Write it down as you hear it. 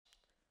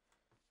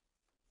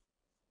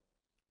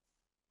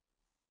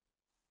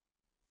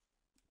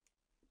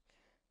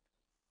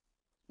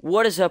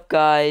What is up,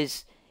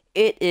 guys?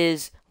 It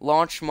is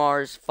Launch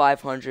Mars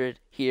 500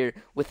 here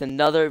with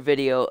another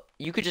video.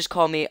 You could just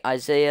call me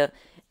Isaiah,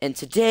 and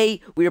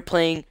today we are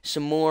playing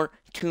some more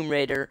Tomb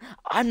Raider.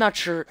 I'm not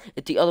sure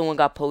if the other one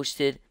got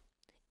posted.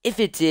 If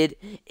it did,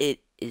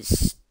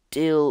 it's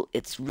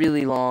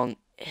really long.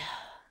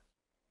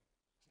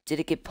 Did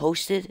it get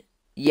posted?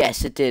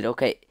 Yes, it did.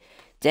 Okay.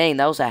 Dang,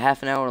 that was a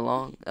half an hour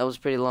long. That was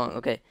pretty long.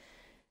 Okay.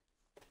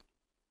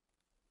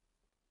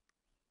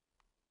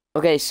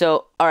 Okay,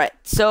 so, alright,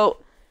 so,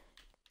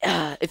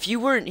 if you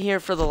weren't here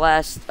for the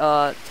last,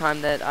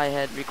 time that I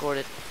had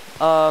recorded,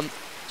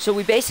 so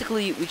we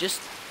basically, we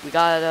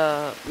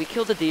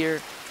killed a deer,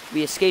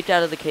 we escaped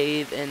out of the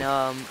cave, and,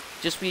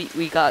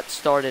 we got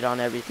started on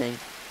everything,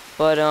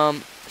 but,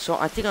 so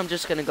I think I'm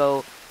just gonna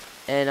go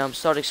and,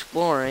 start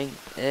exploring,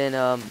 and,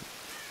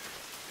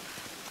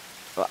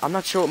 I'm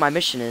not sure what my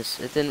mission is.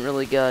 It didn't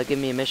really, give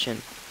me a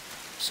mission,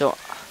 so,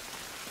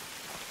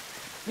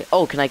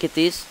 oh, can I get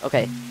these?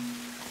 Okay.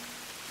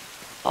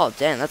 Oh,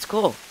 damn, that's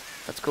cool.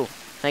 That's cool.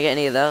 Can I get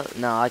any of those?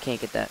 No, I can't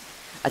get that.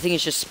 I think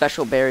it's just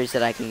special berries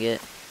that I can get.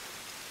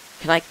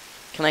 Can I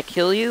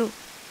kill you?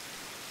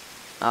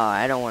 Oh,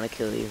 I don't want to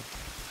kill you.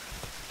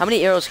 How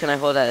many arrows can I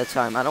hold at a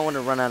time? I don't want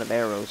to run out of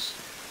arrows.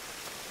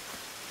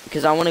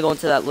 Because I want to go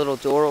into that little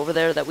door over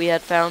there that we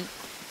had found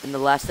in the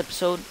last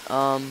episode.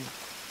 Can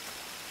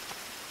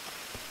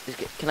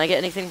I get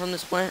anything from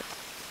this plant?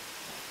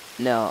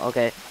 No,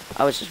 okay.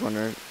 I was just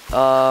wondering.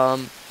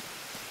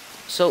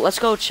 So let's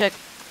go check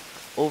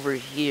over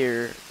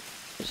here.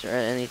 Is there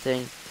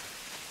anything?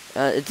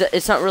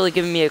 It's not really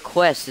giving me a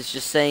quest. It's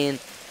just saying,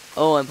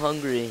 oh, I'm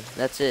hungry.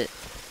 That's it.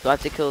 Do I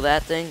have to kill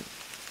that thing?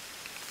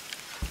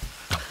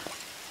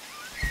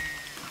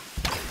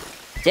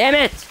 Damn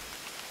it!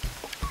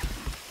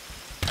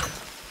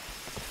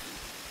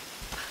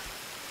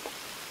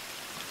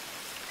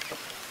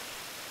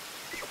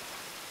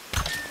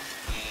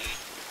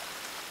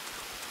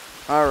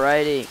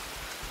 Alrighty.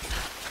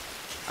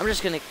 I'm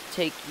just gonna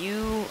take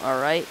you.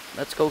 Alright,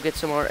 let's go get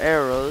some more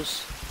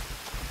arrows.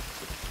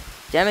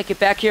 Damn it, get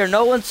back here.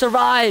 No one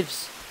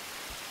survives.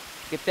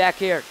 Get back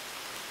here.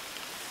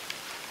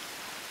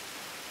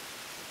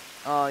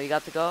 Oh, you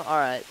got to go?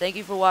 Alright, thank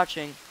you for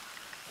watching.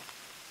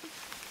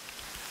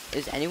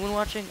 Is anyone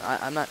watching?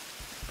 I'm not.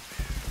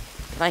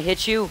 Can I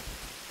hit you?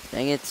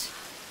 Dang it.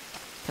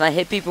 Can I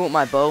hit people with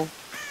my bow?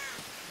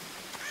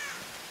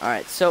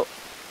 Alright, so.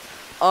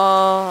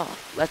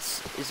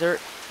 Is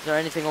there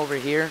anything over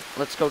here?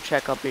 Let's go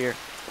check up here.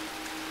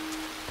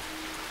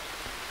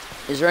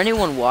 Is there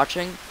anyone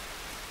watching?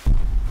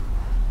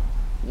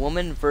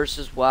 Woman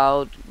versus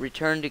wild.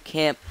 Return to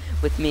camp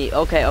with me.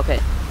 Okay, okay.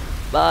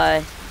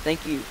 Bye.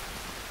 Thank you.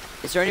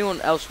 Is there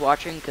anyone else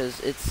watching? Because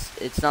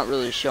it's not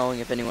really showing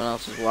if anyone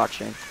else is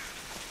watching.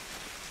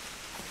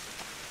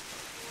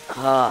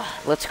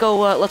 Let's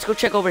go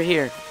check over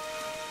here.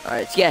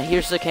 Alright, yeah,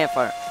 here's the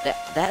campfire.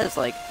 That is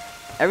like,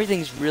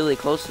 everything's really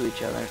close to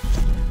each other.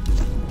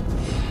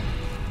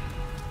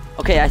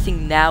 Okay, I think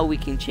now we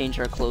can change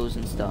our clothes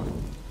and stuff.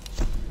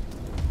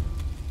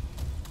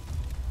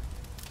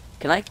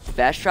 Can I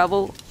fast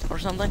travel or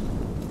something?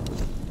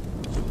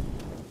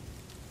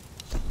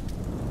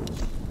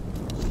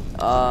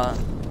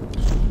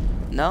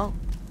 No?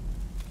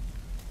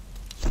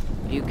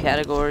 View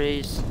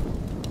categories.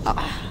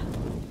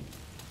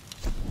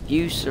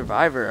 View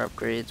survivor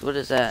upgrades. What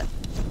is that?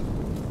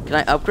 Can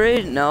I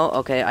upgrade? No?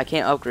 Okay, I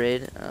can't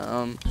upgrade.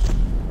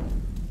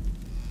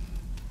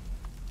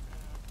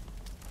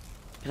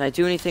 Can I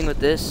do anything with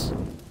this?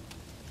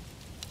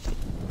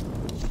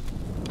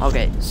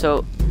 Okay,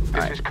 so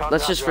alright,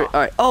 let's just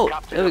alright. Oh,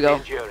 Captain there we go.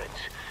 Endurance.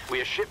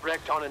 We are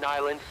shipwrecked on an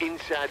island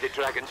inside the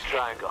Dragon's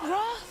Triangle.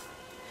 Roth,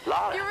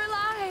 Lara, you're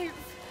alive.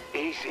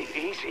 easy,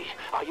 easy.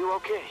 Are you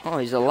okay? Oh,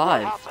 he's What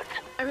alive. happened?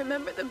 I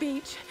remember the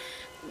beach.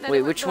 Then Wait,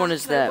 it was which one dark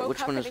is and I that? woke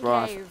Which up one in is a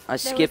Roth? cave. I There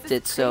skipped was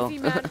it, this so.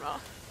 crazy man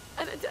Roth,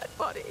 and a dead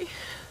body.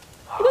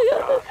 Oh,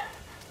 God.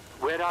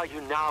 Where are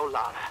you now,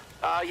 Lara?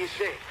 Are you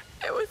safe?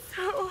 It was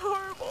so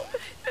horrible.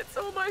 It's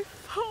all my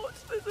fault.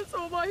 This is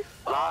all my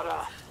fault.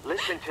 Lara,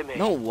 listen to me.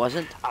 No, it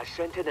wasn't. I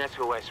sent an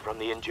SOS from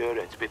the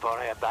Endurance before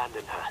I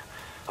abandoned her.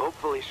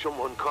 Hopefully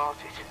someone caught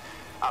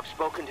it. I've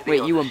spoken to the Wait,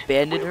 others. you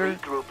abandoned We're her?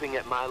 regrouping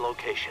at my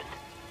location.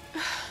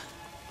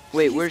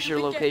 Wait, Please where's your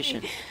forget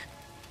location? me.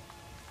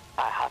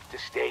 I have to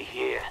stay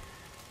here.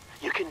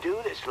 You can do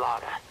this,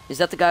 Lara. Is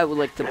that the guy with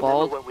like the Remember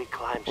bald? when we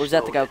climbed Or is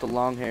that the guy with the Snowden?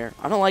 long hair?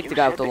 I don't like You the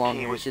guy with said the long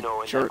key hair. was He's a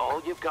knowing that jerk.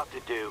 all you've got to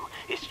do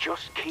is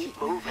just keep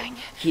moving.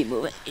 Keep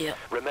moving. Yeah.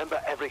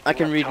 Remember everything I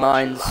can I've read taught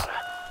you, minds. Lara.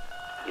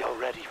 You're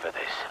ready for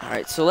this.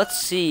 Alright, so let's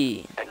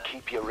see. And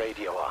keep your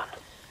radio on.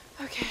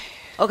 Okay.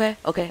 Okay,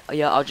 okay.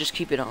 Yeah, I'll just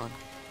keep it on.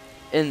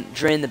 And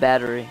drain the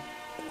battery.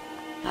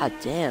 God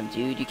damn,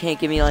 dude. You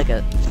can't give me like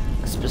a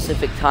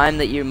specific time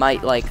that you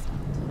might like,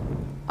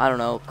 I don't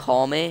know,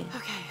 call me?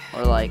 Okay.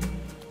 Or like,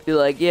 be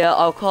like, yeah,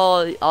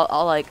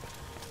 I'll like,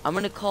 I'm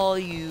gonna call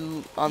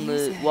you on the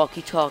Music.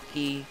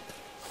 walkie-talkie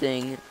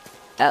thing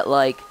at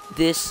like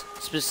this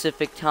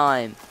specific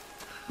time.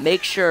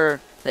 Make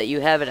sure that you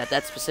have it at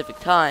that specific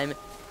time,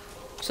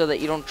 so that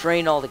you don't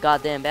drain all the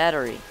goddamn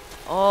battery.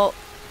 Oh.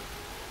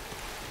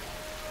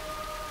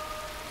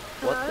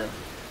 What Hello? the?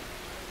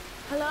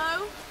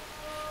 Hello?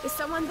 Is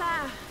someone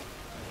there?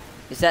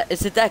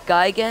 Is it that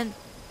guy again?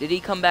 Did he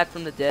come back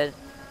from the dead?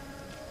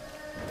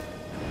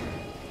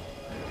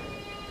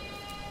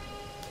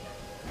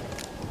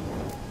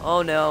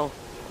 Oh no.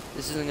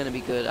 This isn't gonna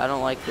be good. I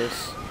don't like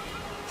this.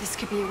 This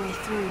could be a way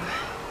through.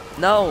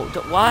 No,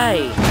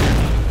 why?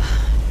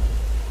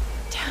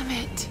 Damn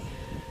it.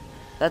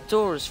 That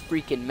door is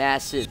freaking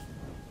massive.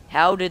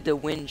 How did the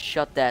wind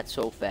shut that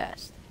so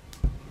fast?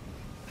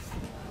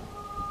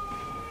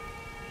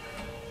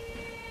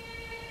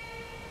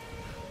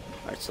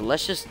 Alright, so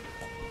let's just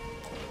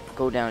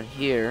go down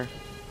here.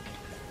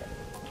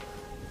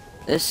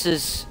 This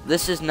is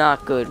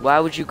not good. Why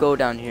would you go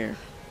down here?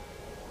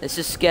 This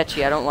is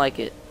sketchy. I don't like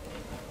it.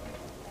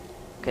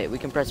 Okay, we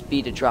can press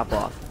B to drop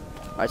off.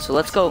 Alright, so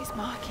let's go. These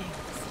markings.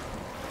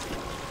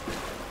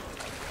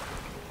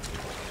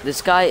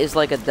 This guy is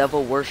like a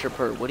devil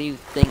worshiper. What do you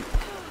think?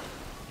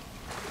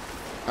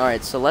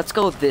 Alright, so let's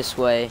go this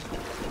way.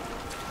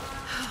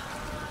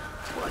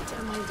 What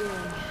am I doing?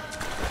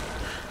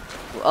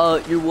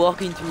 You're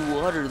walking through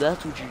water.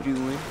 That's what you're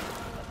doing.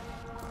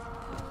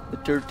 The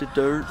dirt, the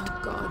dirt. Oh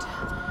god.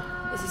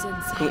 This is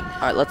insane.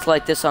 Alright, let's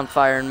light this on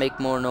fire and make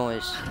more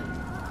noise.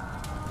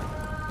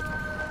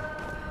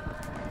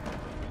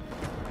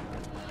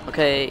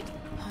 Okay.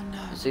 Oh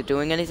no. Is it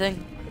doing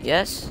anything?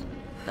 Yes?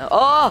 No.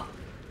 Oh!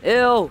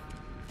 Ew!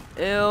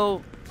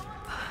 Ew!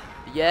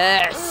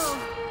 Yes!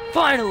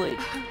 Finally!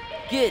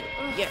 Get!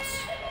 Yes!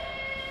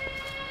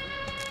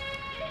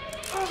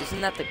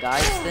 Isn't that the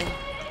guy's thing?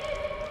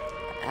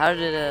 How'd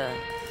that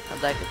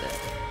get there?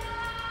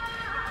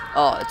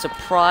 Oh, it's a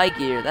pry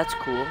gear. That's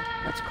cool.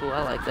 That's cool.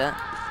 I like that.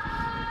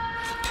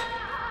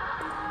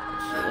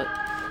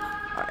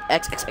 Alright,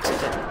 X.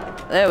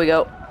 There we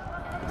go.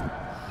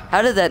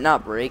 How did that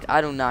not break?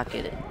 I do not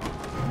get it.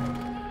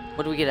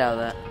 What do we get out of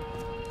that?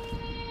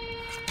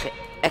 Okay,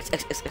 X.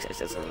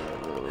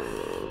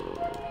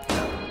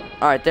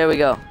 Alright, there we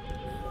go.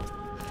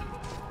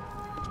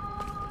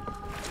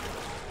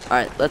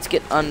 Alright, let's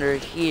get under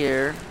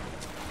here.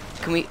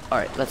 Can we?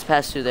 Alright, let's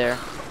pass through there.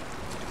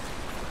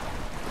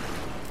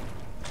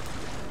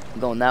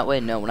 Going that way?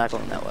 No, we're not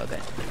going that way. Okay.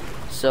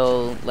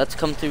 So, let's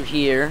come through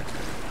here.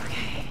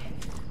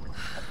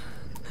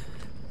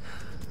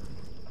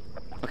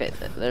 Okay,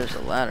 there's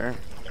a ladder.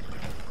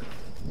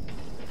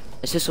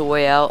 Is this a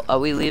way out? Are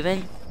we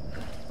leaving?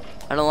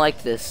 I don't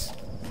like this.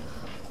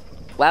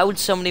 Why would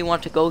somebody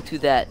want to go through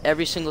that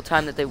every single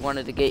time that they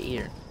wanted to get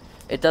here?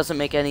 It doesn't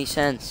make any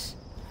sense.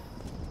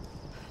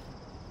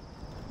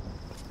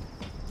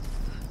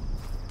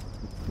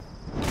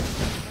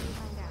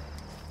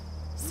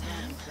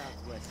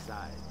 Southwest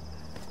side.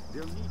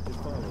 They'll need to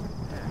follow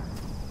the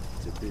path.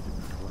 It's a bit of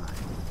a climb.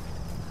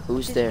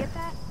 Who's Did there? you get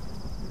that?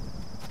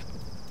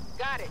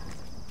 Got it.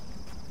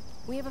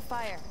 We have a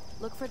fire.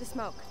 Look for the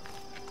smoke.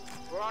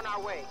 We're on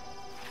our way.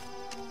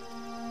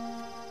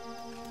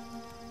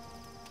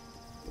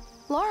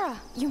 Laura,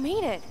 you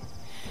made it.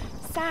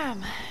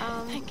 Sam.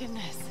 Thank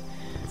goodness.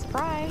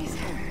 Surprise.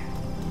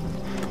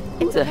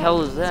 What the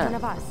hell is It's that? one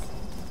of us.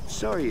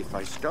 Sorry if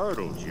I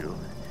startled you.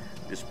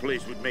 This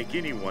place would make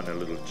anyone a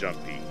little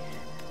jumpy.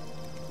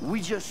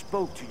 We just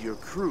spoke to your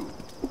crew.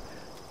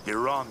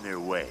 They're on their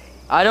way.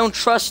 I don't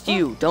trust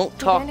you. Don't They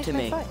talk bandaged to my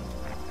me. foot.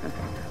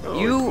 Oh,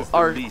 You it's the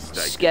are least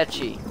I could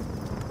sketchy. do.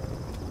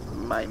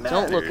 My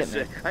Don't look at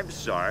manners. me. I'm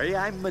sorry,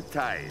 I'm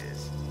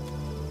Matthias.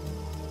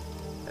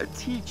 A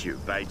teacher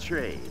by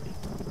trade.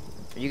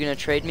 Are you gonna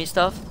trade me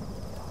stuff?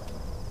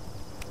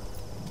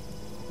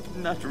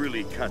 Not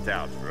really cut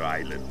out for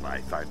island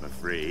life, I'm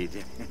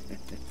afraid.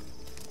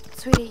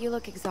 Sweetie, you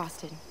look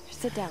exhausted.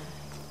 Sit down.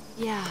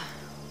 Yeah.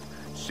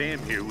 Sam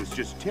here was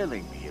just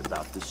telling me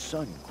about the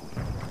Sun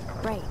Queen.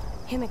 Right.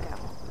 Himiko.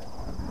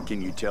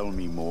 Can you tell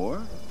me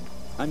more?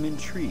 I'm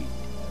intrigued.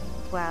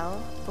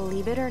 Well,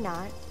 believe it or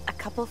not, a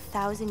couple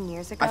thousand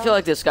years ago, I feel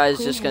like this guy is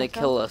Queen just gonna Himiko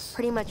kill us.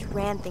 pretty much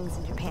ran things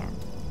in Japan.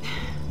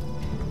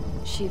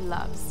 She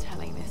loves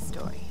telling this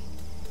story.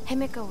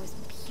 Himiko was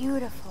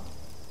beautiful,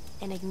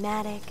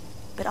 enigmatic,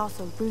 but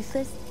also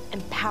ruthless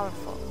and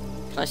powerful.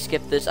 Can I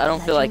skip this? I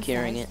don't feel like Legend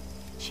hearing says it.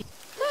 she-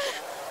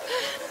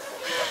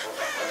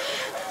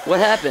 What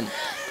happened?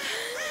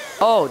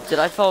 Oh, did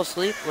I fall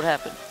asleep? What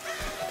happened?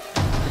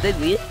 Did they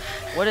leave?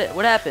 What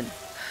happened?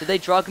 Did they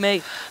drug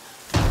me?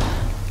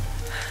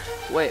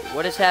 Wait,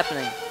 what is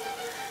happening?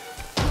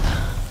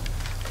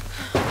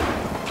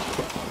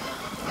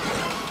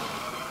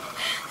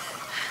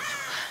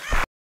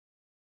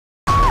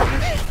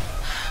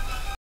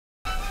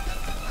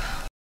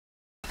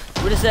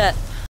 What is that?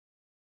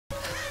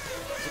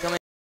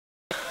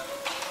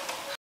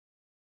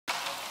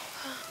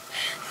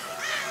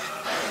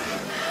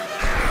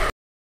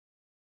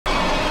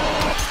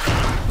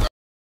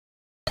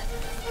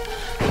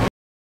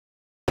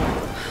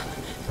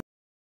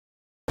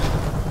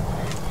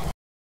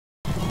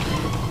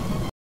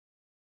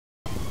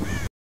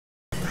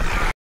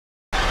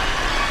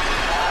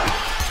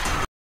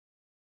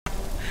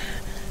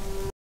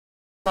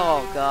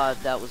 Oh god,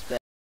 that was bad.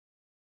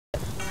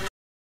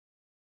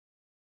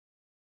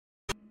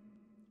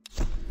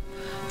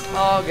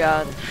 Oh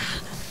god.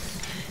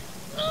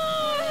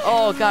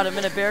 Oh god, I'm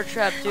in a bear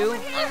trap too.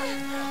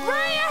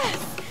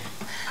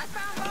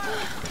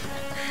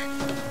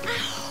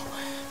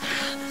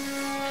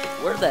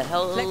 Where the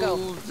hell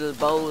the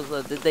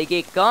bows? Did they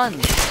get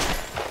guns?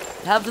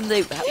 Haven't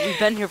they? We've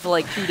been here for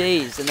like 2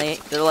 days, and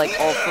they're like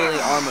all fully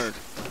armored.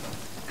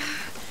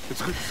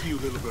 It's good to see you,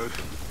 little bird.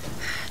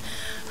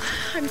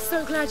 I'm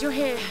so glad you're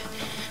here.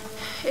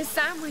 Is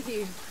Sam with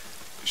you?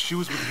 She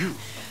was with you.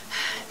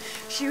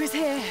 She was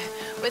here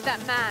with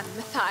that man,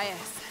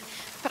 Matthias.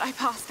 But I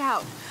passed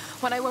out.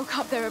 When I woke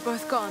up, they were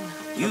both gone.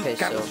 You Okay,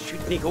 can't so-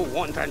 shoot me, go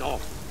wandering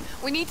off.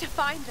 We need to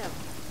find them.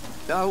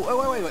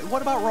 Wait.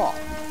 What about Raw?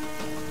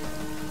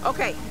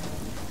 Okay,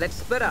 let's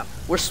split up.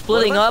 We're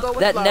splitting One of us up. go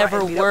with That Laura never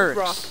and meet up with works.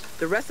 Ross.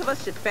 The rest of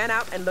us should fan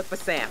out and look for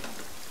Sam.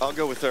 I'll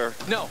go with her.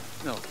 No.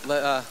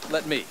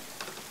 Let me.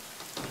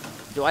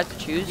 Do I have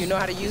to choose? You know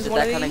how to use Is it one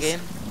that of kind of these?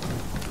 game?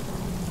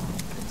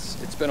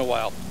 It's been a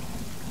while.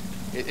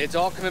 It's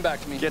all coming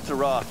back to me. Get to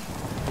Roth.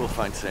 We'll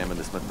find Sam and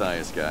this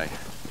Matthias guy.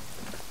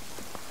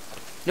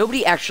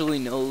 Nobody actually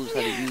knows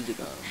how to use a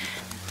gun.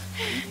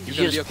 You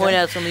gonna just be okay? point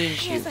out something and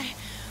shoot. Yes, I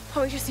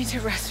probably just need to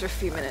rest for a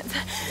few minutes.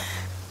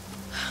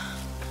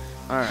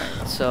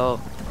 Alright, so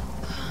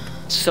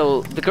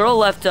the girl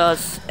left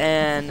us,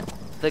 and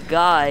the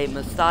guy,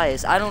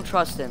 Matthias, I don't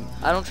trust him.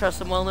 I don't trust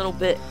him one little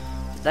bit.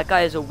 That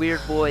guy has a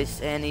weird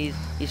voice, and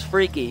he's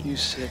freaky. You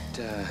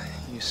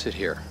sit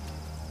here.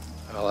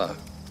 I'll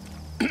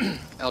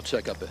I'll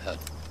check up ahead.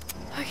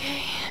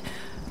 Okay.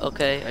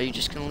 Okay, are you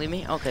just gonna leave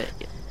me? Okay.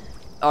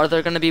 Are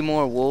there gonna be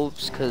more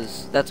wolves?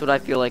 Cause that's what I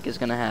feel like is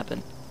gonna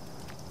happen.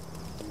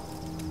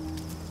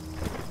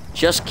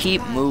 Just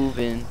keep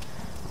moving.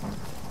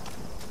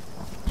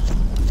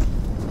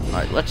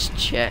 Alright, let's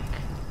check.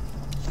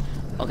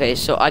 Okay,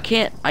 so I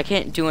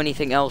can't do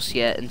anything else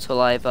yet until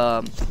I've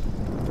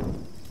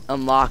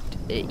unlocked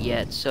it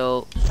yet.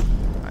 So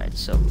alright,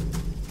 so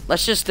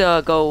let's just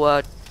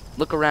go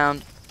look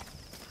around.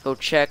 Go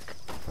check.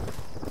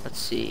 Let's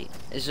see.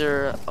 Is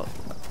there oh,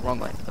 wrong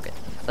way. Okay.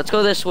 Let's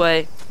go this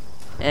way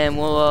and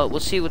we'll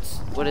see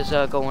what is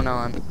going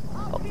on.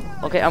 Oh,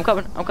 okay, I'm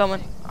coming.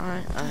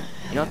 Alright.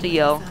 You don't have to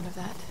yell. Sound of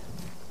that.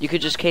 You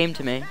could just came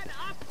to me.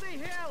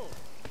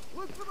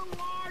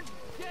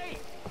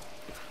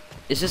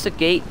 Is this a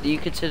gate? Do you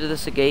consider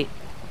this a gate?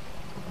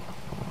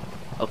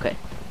 Okay.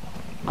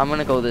 I'm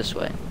gonna go this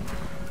way.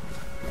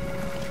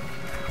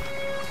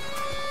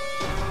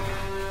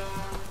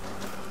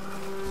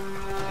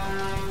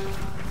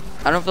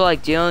 I don't feel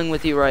like dealing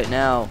with you right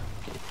now.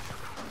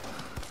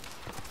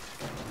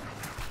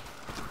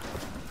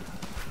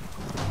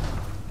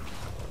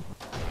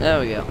 There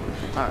we go.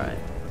 Alright.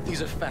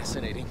 These are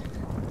fascinating.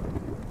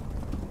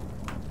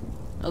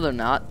 No, they're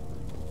not.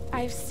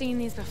 I've seen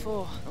these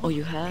before. Oh,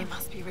 you They have?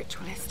 must be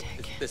ritualistic.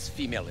 This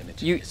female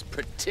image You- is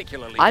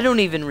particularly. I don't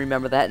even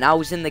remember that, and I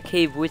was in the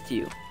cave with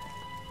you.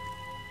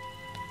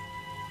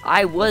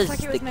 I was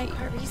Looks like it was the made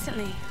quite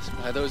recently.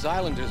 By those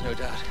islanders, no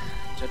doubt.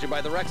 Judging by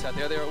the wrecks out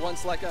there, they were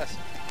once like us.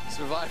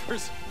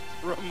 Survivors.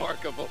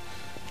 Remarkable.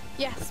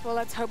 Yes, well,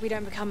 let's hope we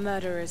don't become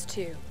murderers,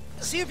 too.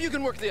 See if you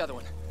can work the other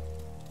one.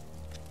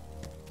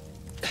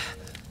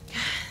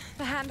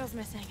 The handle's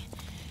missing.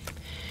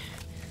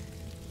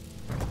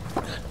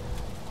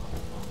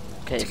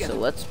 Okay, so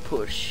let's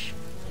push.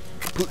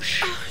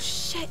 Push. Oh,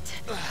 shit.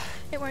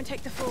 It won't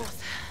take the force.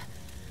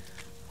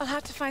 I'll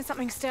have to find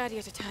something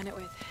sturdier to turn it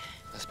with.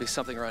 Must be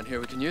something around here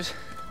we can use.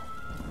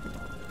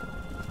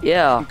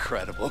 Yeah.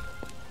 Incredible.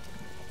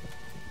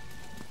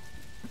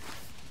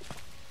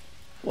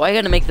 Why you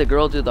gotta make the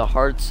girl do the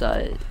hard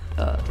side,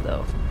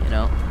 though, you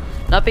know?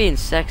 Not being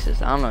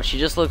sexist, I don't know, she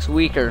just looks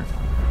weaker.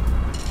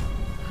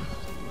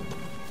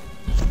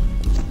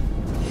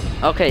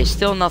 Okay,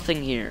 still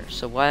nothing here,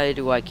 so why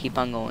do I keep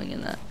on going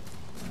in that?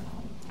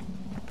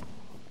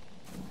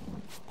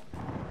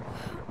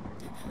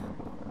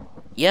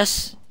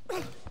 Yes?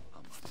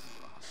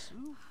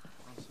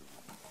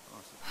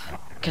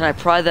 Can I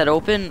pry that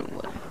open?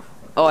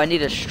 Oh, I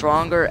need a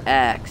stronger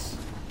axe.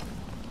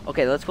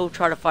 Okay, let's go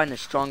try to find a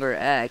stronger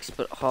axe,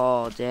 but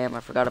oh damn, I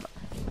forgot about.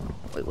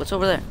 Wait, what's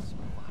over there?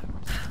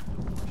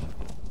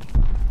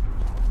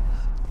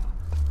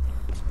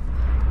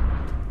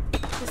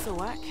 This'll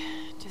work.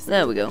 Just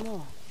There a we little go.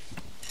 more.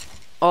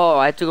 Oh,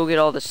 I have to go get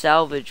all the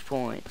salvage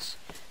points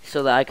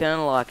so that I can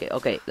unlock it.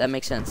 Okay, that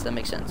makes sense. That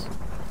makes sense.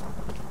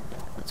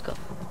 Let's go.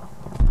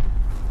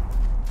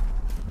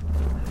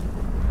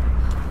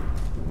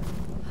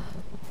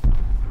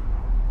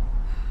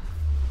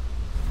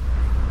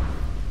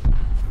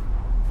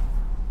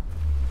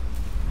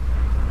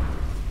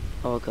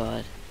 Oh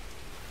god.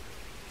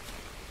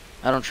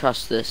 I don't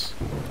trust this.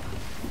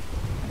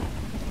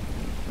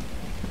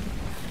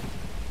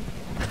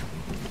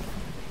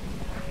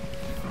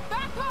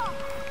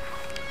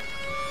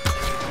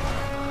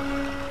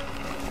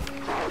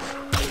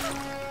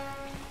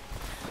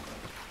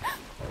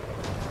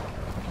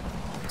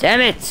 Damn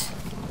it!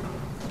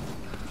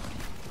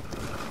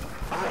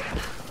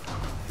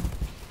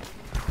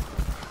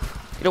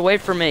 Get away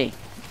from me.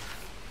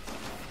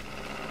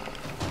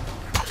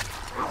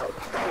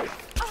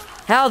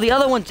 How? The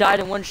other one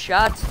died in one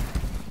shot.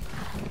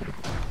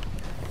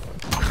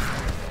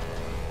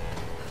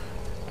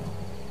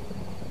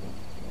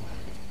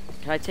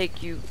 Can I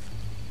take you?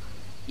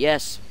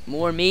 Yes,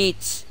 more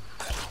meat.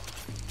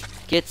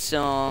 Get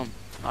some.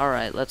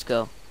 Alright, let's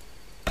go.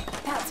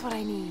 That's what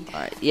I need.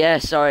 Alright,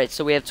 yes, alright,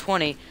 so we have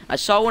 20. I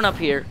saw one up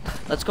here.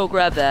 Let's go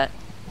grab that.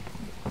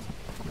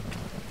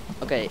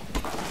 Okay.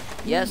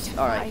 Yes,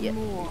 alright, yeah.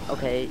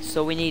 Okay,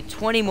 so we need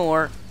 20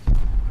 more.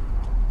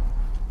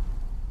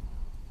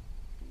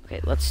 Okay,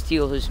 let's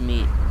steal his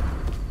meat.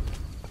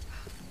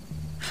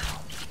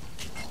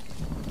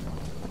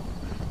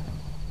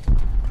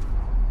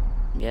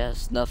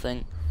 Yes,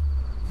 nothing.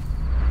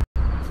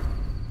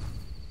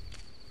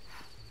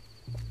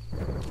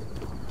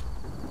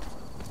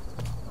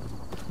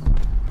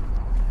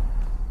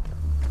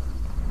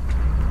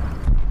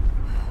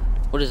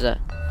 What is that?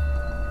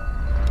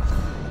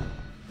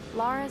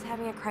 Laura's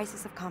having a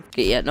crisis of confidence.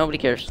 Okay, yeah, nobody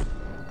cares.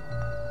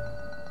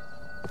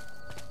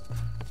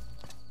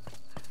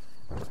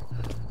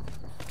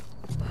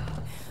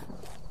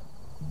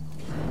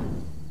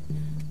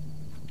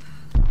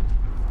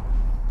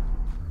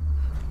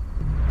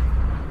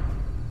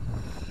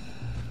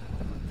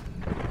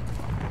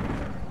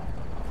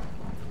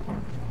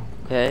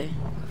 Okay.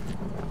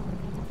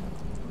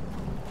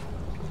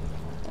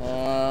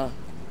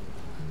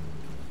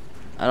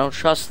 I don't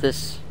trust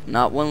this.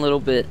 Not one little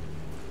bit.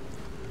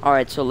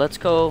 Alright, so let's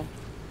go.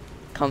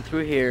 Come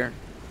through here.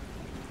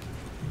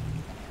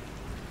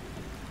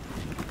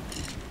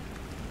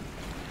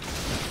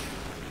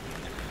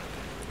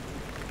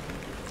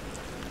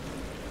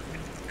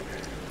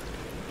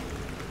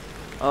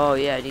 Oh,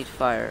 yeah, I need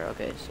fire.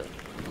 Okay, so.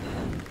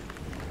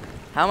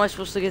 How am I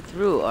supposed to get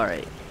through?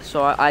 Alright.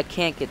 So I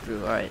can't get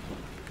through. Alright.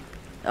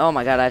 Oh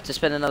my god, I have to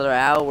spend another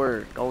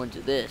hour going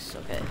to this.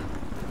 Okay.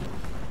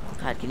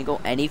 God, can you go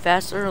any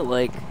faster?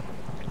 Like.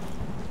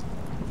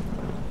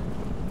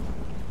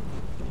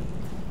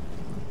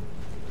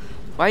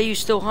 Why are you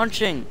still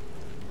hunching?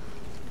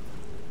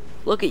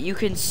 Look at, you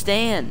can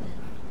stand.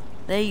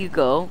 There you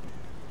go.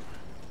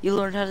 You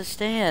learned how to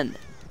stand.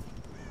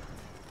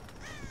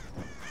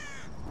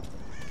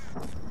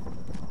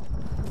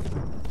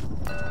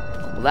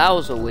 Well, that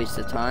was a waste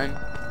of time.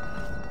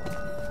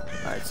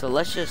 Alright, so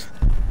let's just...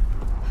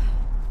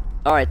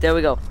 Alright, there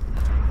we go.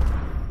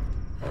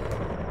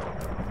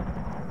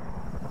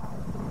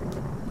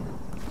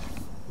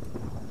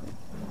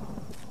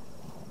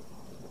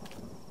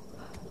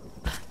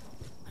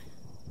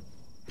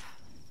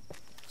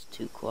 It's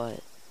too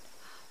quiet.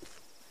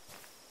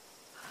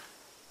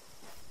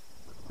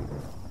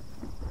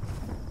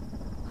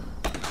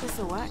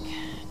 This'll work.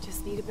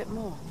 Just need a bit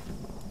more.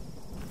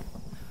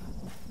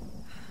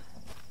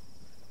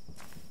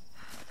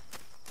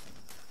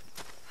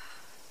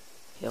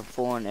 You have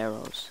 4 on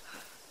arrows.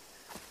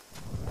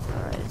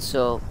 Alright,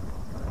 so...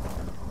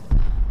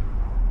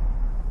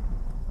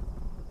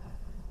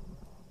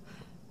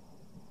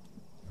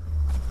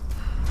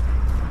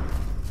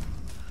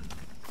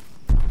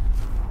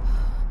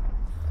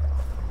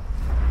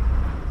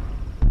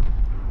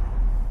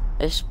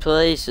 This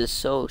place is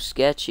so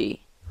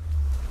sketchy.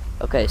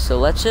 Okay, so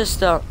let's just,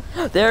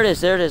 there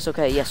it is.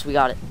 Okay, yes, we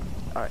got it.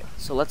 Alright,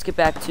 so let's get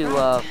back to,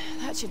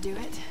 That should do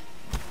it.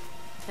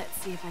 Let's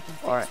see if I can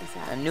fix alright, this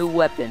out. a new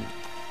weapon.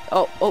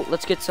 Oh,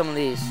 let's get some of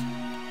these.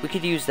 We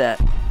could use that.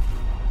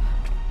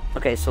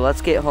 Okay, so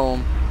let's get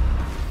home.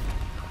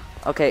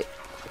 Okay.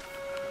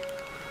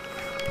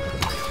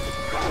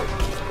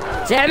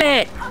 Damn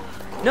it!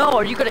 No,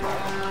 are you gonna...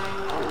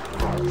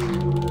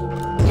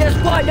 Yes,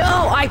 why?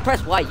 No! I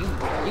pressed Y. You,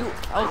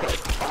 okay.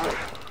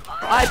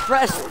 I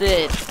pressed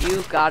it.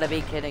 You gotta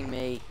be kidding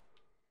me.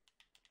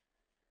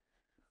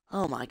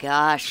 Oh my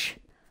gosh.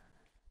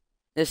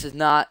 This is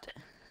not...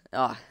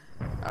 Oh,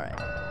 alright.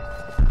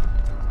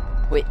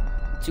 Wait,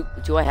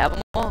 do I have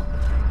them all?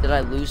 Did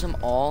I lose them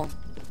all?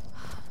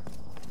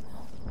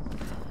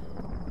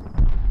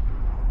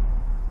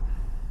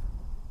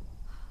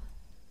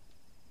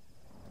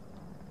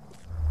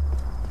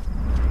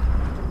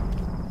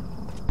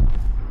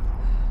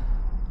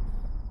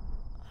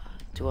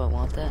 Do I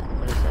want that?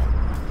 What is that?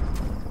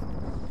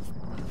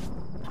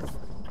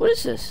 What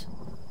is this?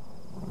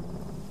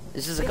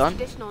 Is this a gun?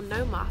 Traditional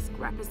no mask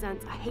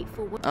represents a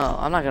hateful word. Oh,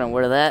 I'm not gonna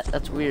wear that.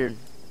 That's weird.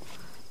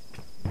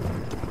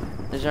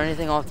 Is there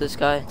anything off this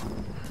guy?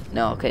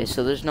 No, okay,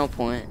 so there's no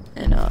point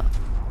in,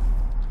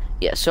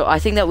 yeah, so I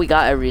think that we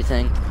got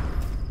everything,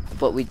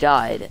 but we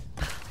died.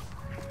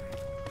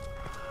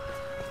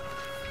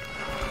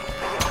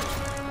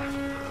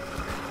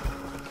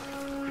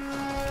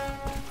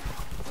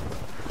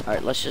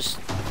 Alright, let's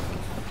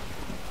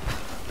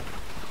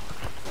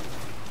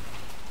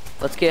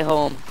get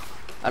home.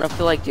 I don't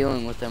feel like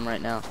dealing with them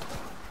right now.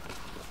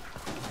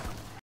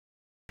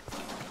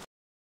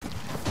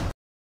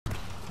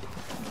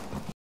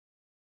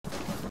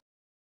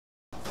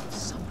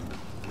 Something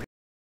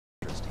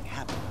interesting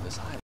happened to this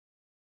island.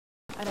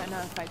 I don't know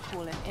if I'd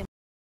call it in.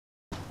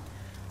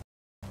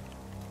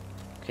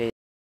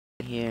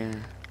 here.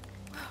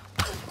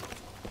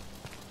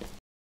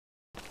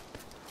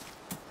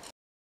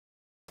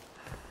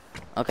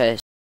 Okay.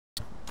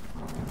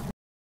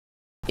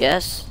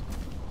 Yes?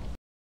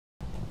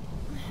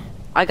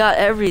 I got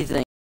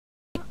everything.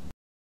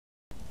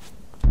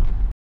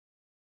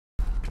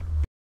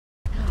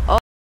 Oh,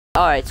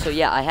 alright, so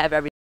yeah, I have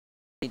everything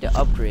to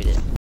upgrade it.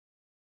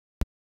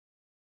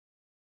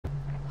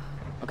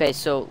 Okay,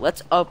 so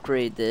let's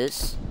upgrade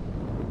this.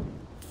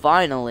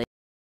 Finally.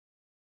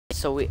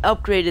 So we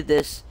upgraded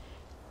this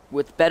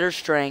with better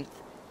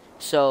strength.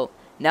 So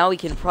now we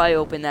can pry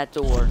open that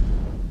door.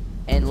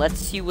 And let's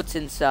see what's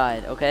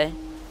inside, okay?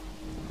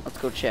 Let's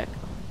go check.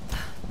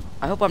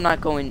 I hope I'm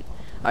not going.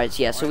 Alright,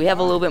 so yeah, so we have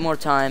a little bit more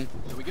time.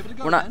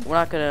 We're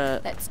not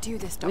gonna. Let's do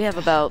this, Doctor. We have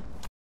about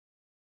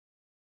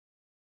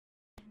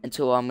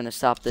until I'm gonna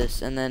stop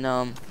this, and then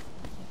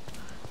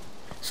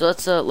so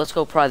let's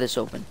go pry this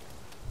open.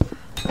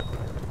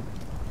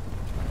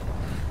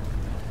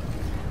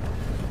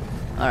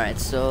 Alright,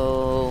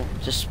 so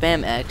just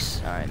spam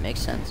X. Alright, makes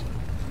sense.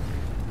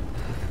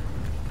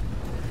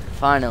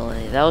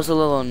 Finally, that was a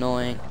little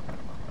annoying.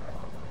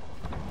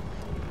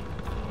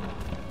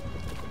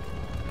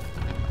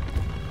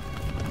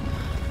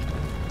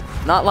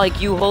 Not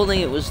like you holding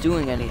it was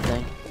doing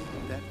anything.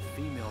 That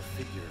female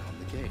figure on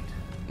the gate.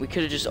 We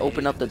could have just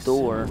opened up the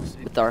door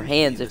with our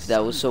hands if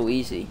that was so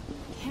easy.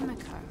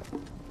 Himiko,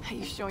 are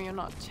you sure you're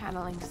not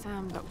channeling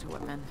Sam, Dr.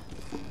 Whitman?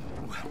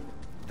 Well,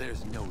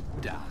 there's no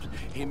doubt.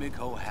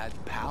 Himiko had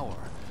power.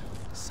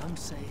 Some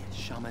say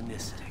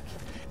shamanistic,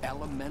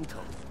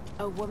 elemental.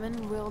 A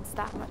woman wields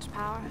that much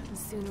power, and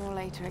sooner or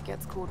later it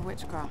gets called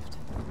witchcraft.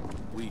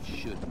 We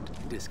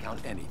shouldn't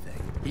discount anything,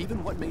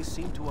 even what may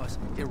seem to us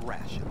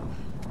irrational.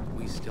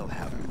 We still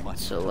have much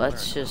So to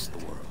let's learn just. about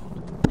the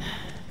world.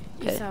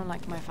 You Okay. sound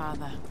like my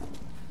father.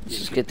 Let's It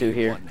just could get through be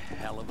here. One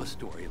hell of a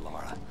story,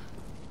 Laura.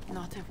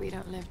 Not if we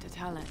don't live to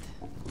tell it.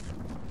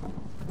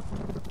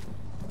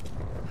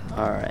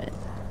 Alright.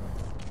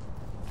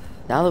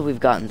 Now that we've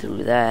gotten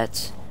through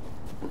that,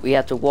 we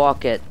have to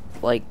walk at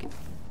like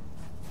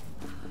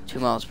 2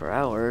 miles per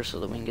hour so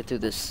that we can get through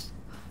this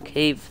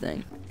cave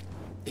thing.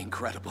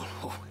 Incredible.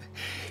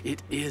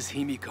 It is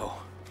Himiko.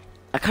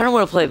 I kind of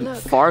want to play Look,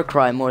 Far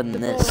Cry more than The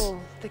this. ball,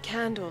 the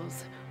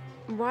candles.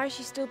 Why is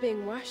she still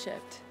being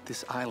worshipped?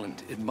 This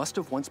island, it must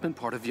have once been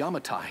part of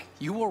Yamatai.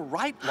 You were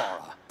right,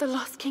 Laura. The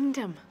Lost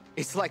Kingdom.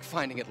 It's like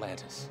finding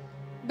Atlantis.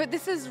 But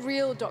this is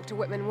real, Dr.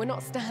 Whitman. We're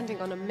not standing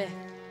on a myth.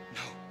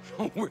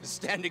 No, we're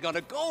standing on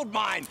a gold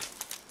mine.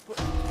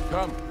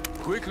 Come,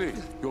 quickly.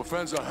 Your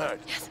friends are hurt.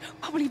 Yes,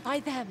 probably by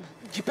them.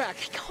 Get back.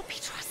 They can't be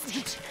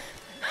trusted.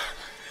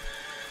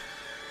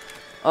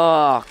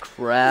 Oh, We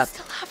crap.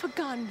 still have a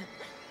gun.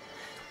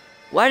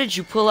 Why did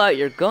you pull out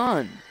your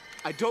gun?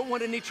 I don't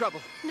want any trouble.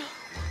 No.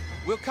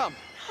 We'll come.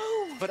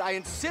 No. But I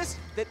insist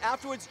that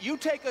afterwards you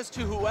take us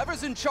to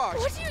whoever's in charge.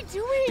 What are you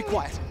doing? Be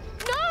quiet.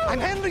 No. I'm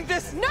handling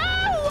this.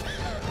 No.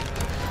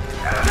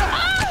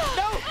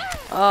 No!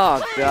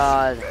 Oh,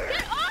 God.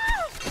 Get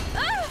off.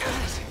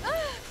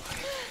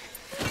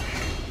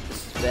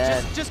 This is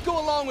bad. Just go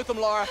along with them,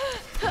 Laura.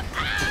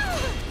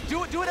 Do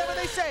whatever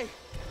they say.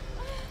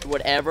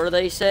 Whatever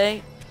they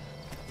say?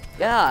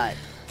 God.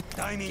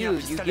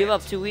 Dude, you give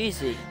up too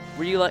easy.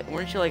 Weren't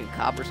you like a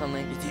cop or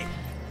something?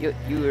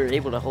 You were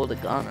able to hold a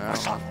gun, I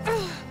don't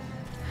know.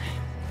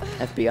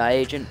 FBI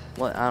agent?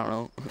 What? I don't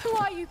know. Who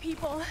are you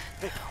people?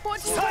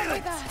 What do you want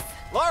with us?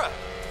 Laura!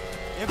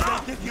 If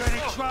they give you any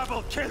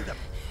trouble, kill them.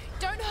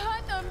 Don't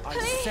hurt them,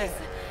 please.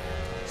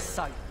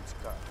 Silence,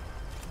 girl.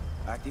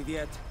 А ты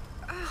ведь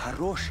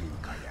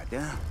хорошенькая,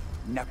 да?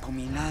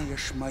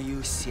 Напоминаешь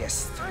мою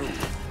сестру.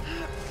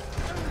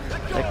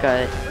 That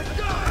guy.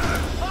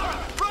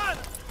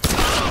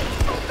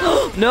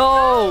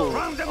 No!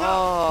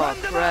 Oh,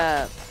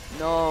 crap.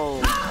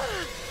 No.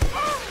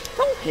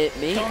 Don't hit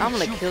me. I'm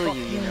gonna kill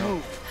you, you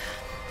know.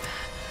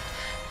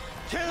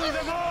 Kill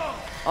them all!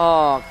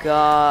 Oh,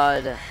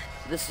 God.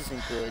 This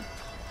isn't good.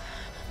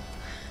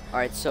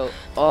 Alright, so.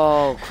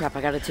 Oh, crap.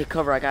 I gotta take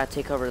cover. Don't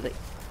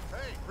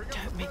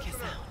make a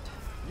sound.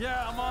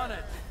 Yeah, I'm on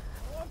it.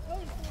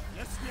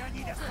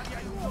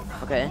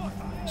 Okay.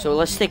 So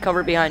let's take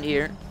cover behind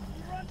here.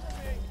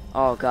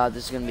 Oh, God.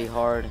 This is gonna be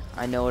hard.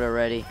 I know it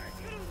already.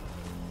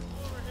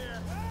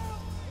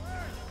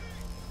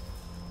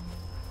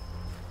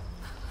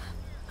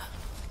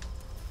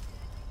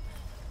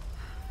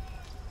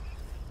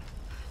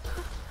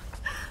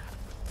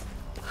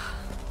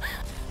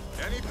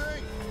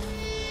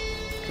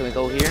 Can we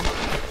go here?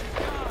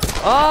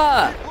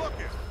 Ah!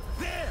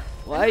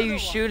 Why are you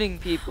shooting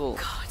people?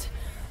 God.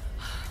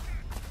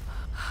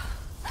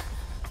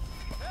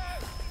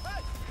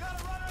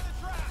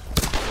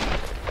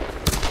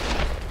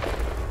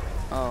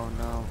 Oh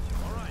no.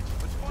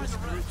 This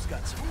group's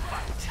got some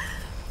fight.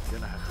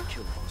 Gonna have to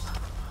kill most of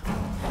them.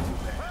 Too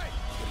bad.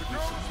 Gotta do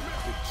something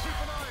quick.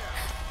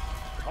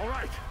 All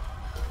right.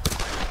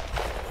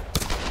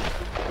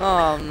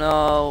 Oh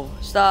no.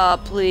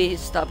 Stop, please.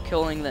 Stop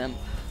killing them.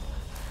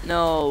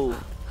 No.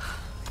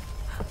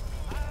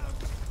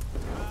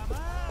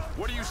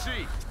 What do you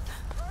see?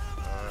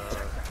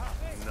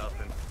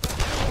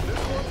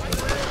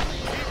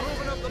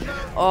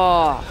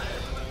 Oh.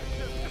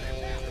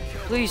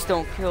 Please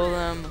don't kill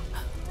them.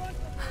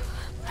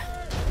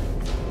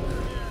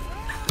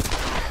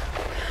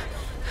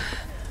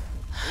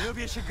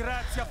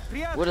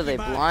 What are they,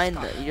 blind?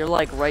 You're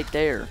like right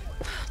there.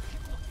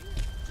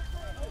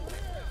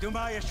 No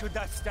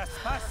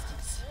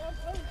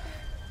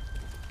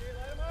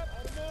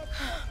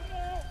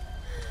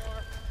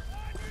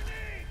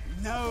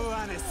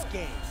one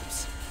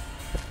escapes.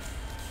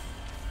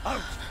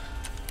 Out!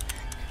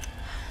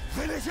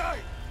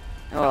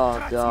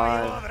 Oh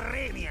god.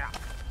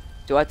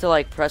 Do I have to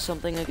like press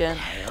something again?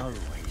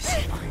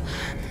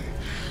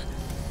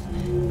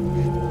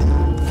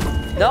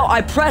 No,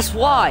 I pressed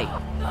Y!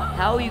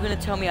 How are you gonna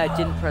tell me I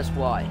didn't press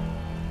Y?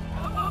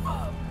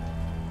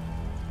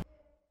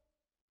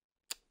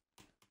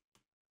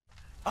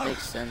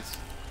 Makes sense.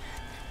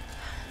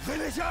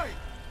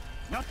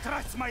 Not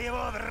trust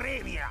моего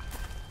времени.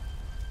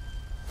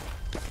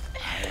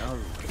 I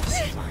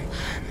always find.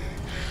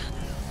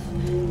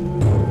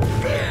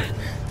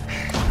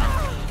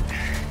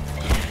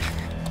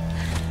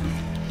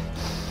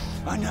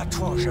 Она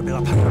тоже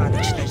была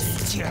порядочной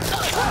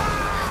стервой.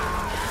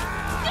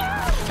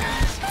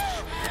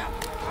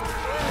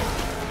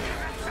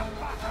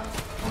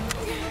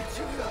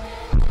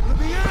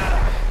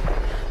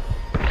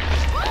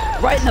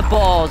 Right in the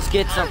balls,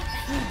 get some.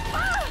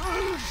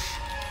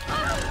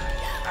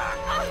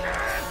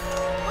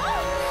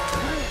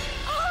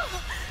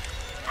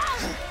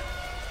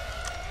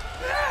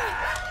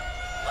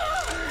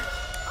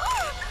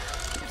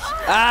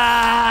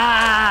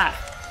 Ah!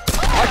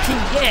 Martin,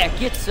 yeah,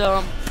 get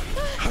some.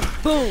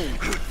 Boom!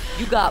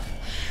 You got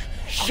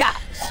shot,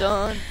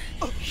 son.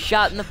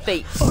 Shot in the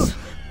face.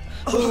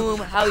 Boom!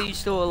 How are you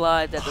still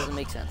alive? That doesn't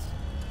make sense.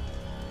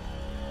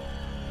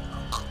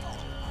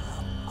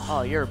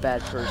 Oh, you're a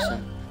bad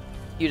person.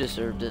 You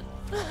deserved it.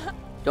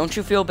 Don't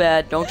you feel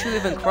bad? Don't you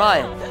even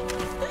cry.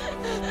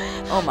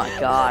 Oh my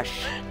gosh.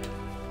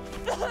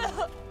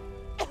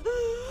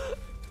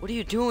 What are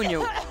you doing?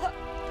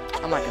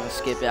 I'm not gonna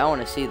skip it. I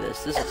want to see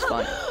this. This is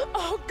funny.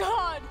 Oh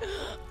God.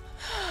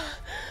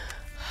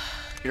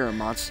 You're a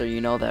monster.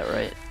 You know that,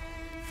 right?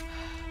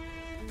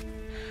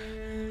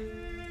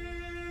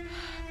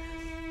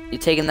 You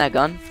taking that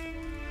gun?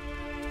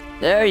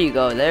 There you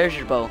go. There's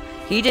your bow.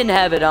 He didn't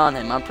have it on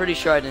him. I'm pretty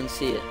sure I didn't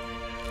see it.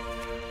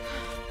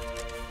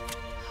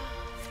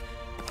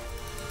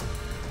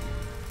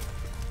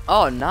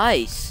 Oh,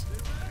 nice.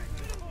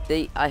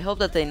 I hope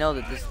that they know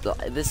that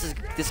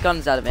this gun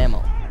is out of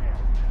ammo.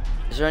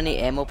 Is there any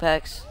ammo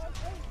packs?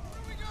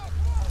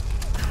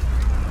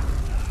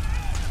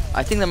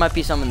 I think there might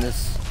be some in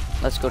this.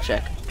 Let's go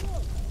check.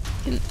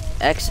 In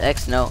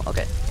XX, no.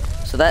 Okay.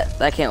 So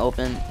that can't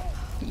open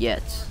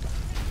yet.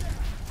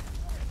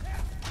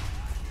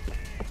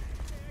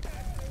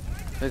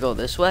 We go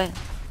this way?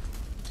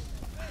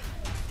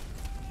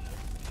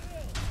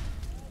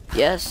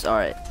 Yes?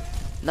 Alright.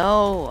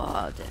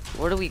 No!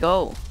 Where do we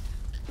go?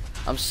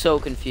 I'm so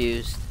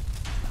confused.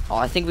 Oh,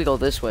 I think we go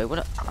this way.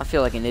 What? I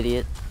feel like an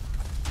idiot.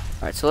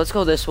 Alright, so let's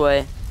go this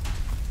way.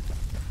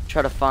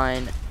 Try to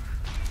find...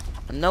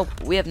 Nope,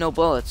 we have no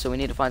bullets, so we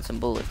need to find some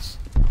bullets.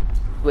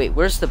 Wait,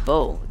 where's the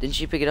bow? Didn't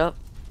she pick it up?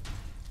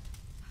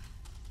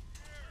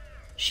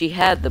 She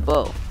had the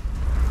bow.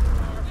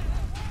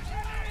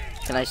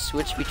 Can I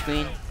switch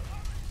between?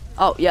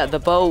 Oh, yeah, the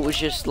bow was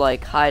just,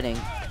 like, hiding.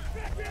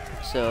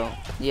 So,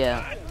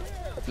 yeah.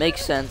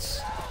 Makes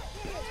sense.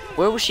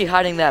 Where was she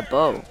hiding that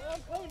bow?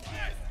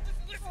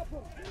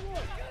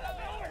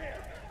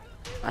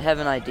 I have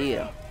an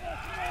idea.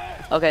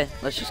 Okay,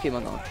 let's just keep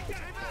on going.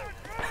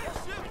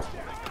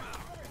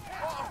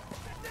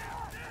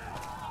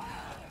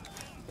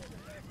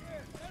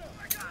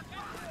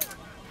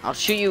 I'll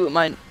shoot you with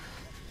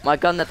my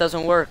gun that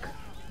doesn't work.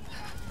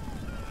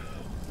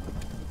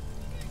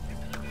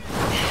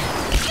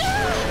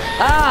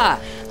 Ah!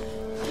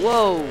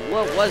 Whoa,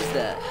 what was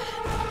that?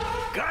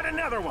 Got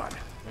another one.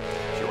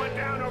 She went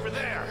down over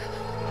there.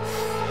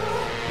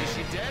 Is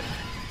she dead?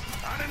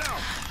 I don't know.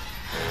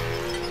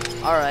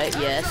 Alright,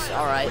 yes,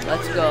 alright,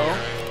 let's go.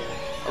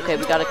 Okay,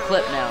 we got a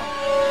clip now.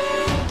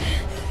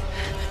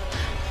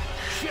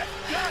 Shit,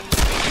 gun.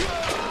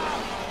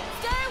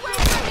 Stay away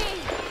from me!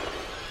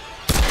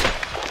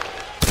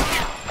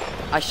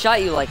 I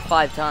shot you like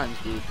 5 times,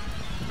 dude.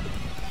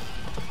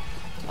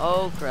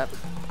 Oh, crap.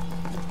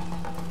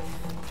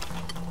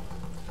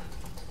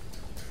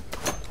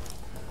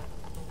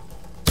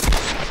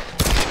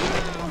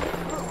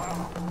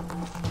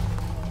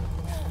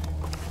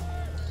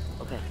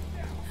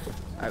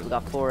 Alright, we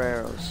got 4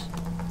 arrows.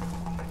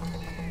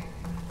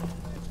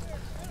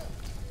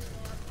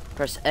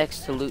 Press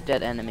X to loot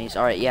dead enemies.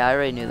 Alright, yeah, I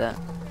already knew that.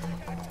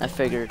 I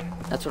figured.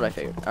 That's what I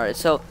figured. Alright,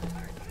 so...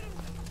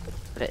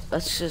 Okay,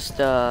 let's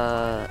just,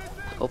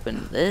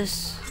 open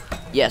this.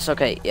 Yes,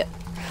 okay, yeah.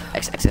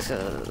 X.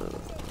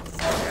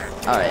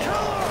 Alright.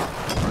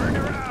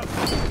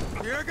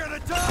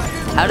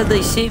 How did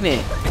they see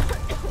me?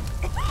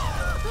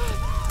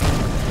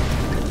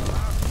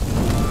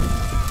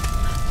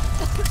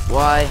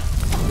 Why?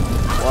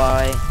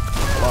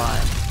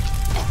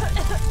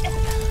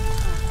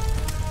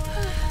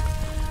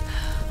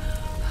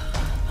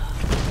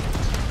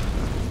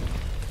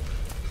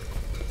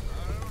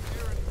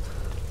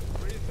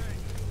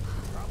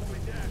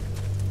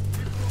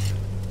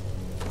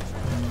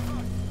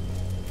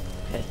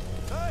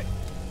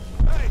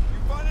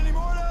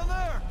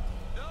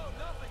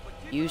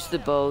 Use the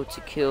bow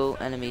to kill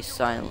enemies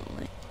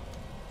silently.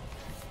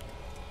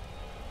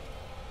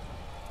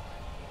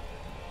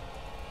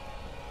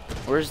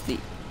 Where's the...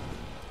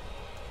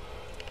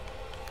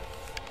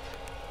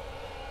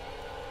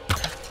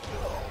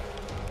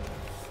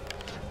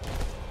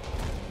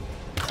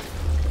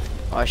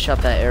 Oh, I shot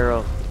that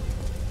arrow.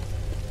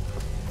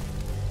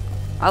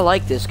 I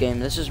like this game.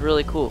 This is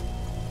really cool.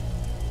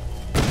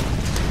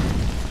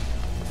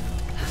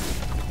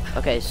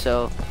 Okay,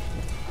 so...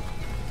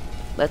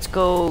 let's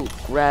go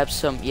grab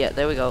some... yeah,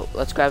 there we go.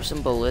 Let's grab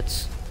some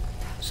bullets.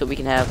 So we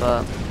can have,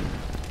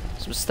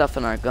 some stuff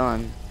in our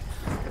gun.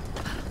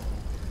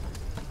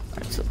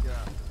 Alright, so...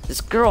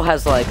 this girl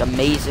has, like,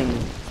 amazing,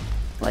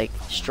 like,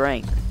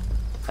 strength.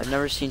 I've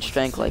never seen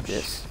strength like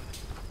this.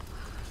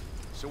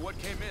 So what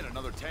came in?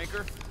 Another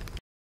tanker?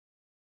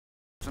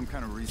 Some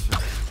kind of research.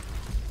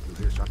 You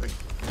hear something?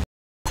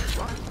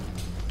 What?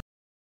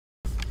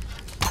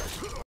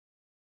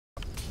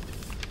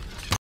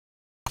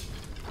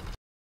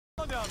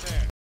 Down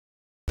there.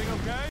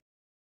 Everything okay?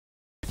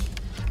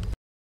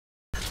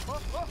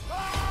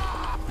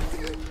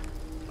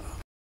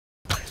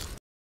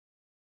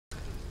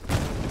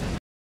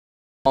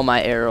 All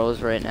my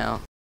arrows right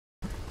now.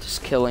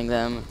 Just killing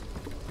them.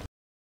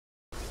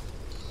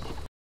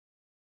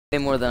 Way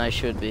more than I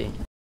should be.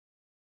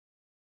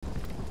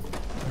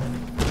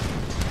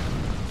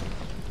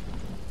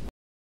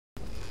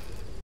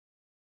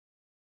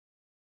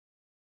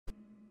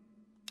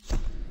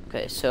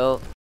 Okay,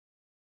 so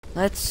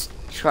let's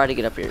try to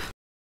get up here.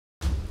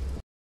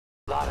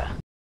 Lara,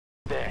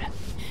 there.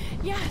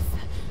 Yes.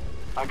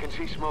 I can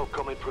see smoke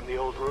coming from the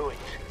old ruins.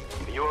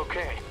 Are you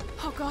okay?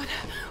 Oh God,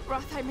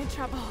 Roth, I'm in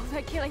trouble.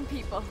 They're killing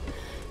people.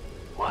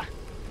 What?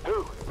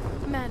 Who?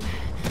 Men.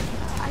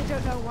 I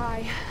don't know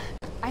why.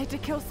 I had to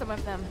kill some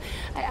of them.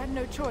 I had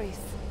no choice.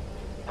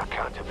 That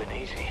can't have been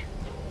easy.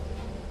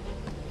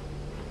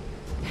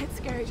 It's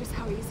scary just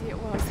how easy it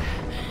was.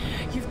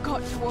 You've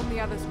got to warn the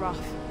others,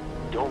 Roth.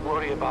 Don't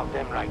worry about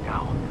them right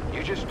now.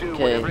 You just do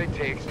Okay, whatever it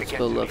takes to let's get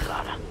go to look. me,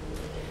 Lara.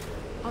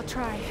 I'll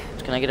try.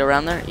 Can I get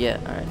around there? Yeah,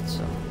 alright,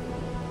 so.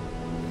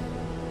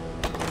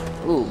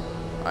 Ooh,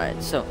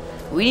 alright, so.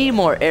 We need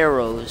more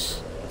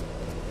arrows.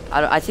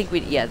 I think we,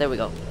 yeah, there we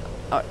go.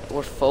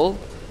 We're full?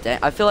 Dang,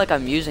 I feel like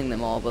I'm using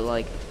them all, but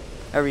like,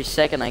 every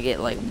second I get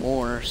like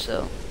more,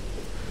 so.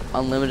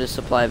 Unlimited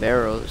supply of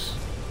arrows.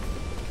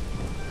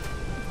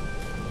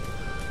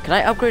 Can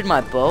I upgrade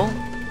my bow?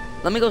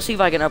 Let me go see if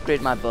I can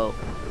upgrade my bow.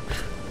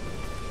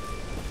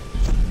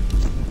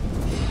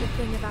 The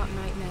thing about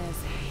nightmares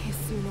is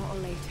sooner or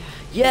later.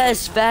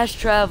 Yes, fast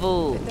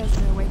travel. But there's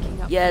no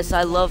waking up. Yes,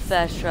 I love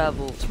fast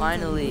travel.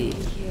 Finally.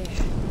 Here,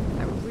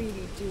 I'm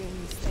really doing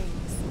these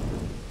things.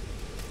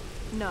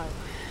 No,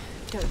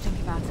 don't think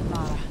about it,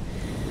 Lara.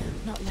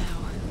 Not now.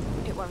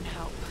 It won't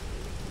help.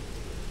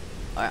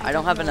 Alright, I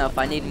don't have enough.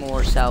 I need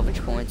more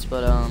salvage points,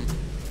 but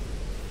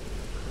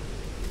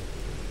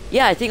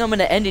yeah, I think I'm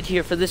gonna end it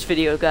here for this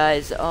video,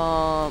 guys.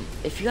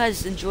 If you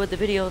guys enjoyed the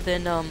video,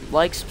 then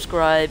like,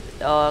 subscribe,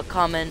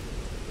 comment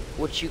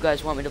what you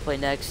guys want me to play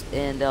next,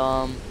 and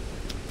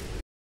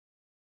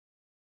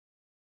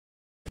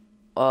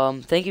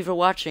thank you for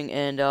watching,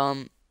 and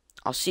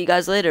I'll see you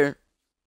guys later.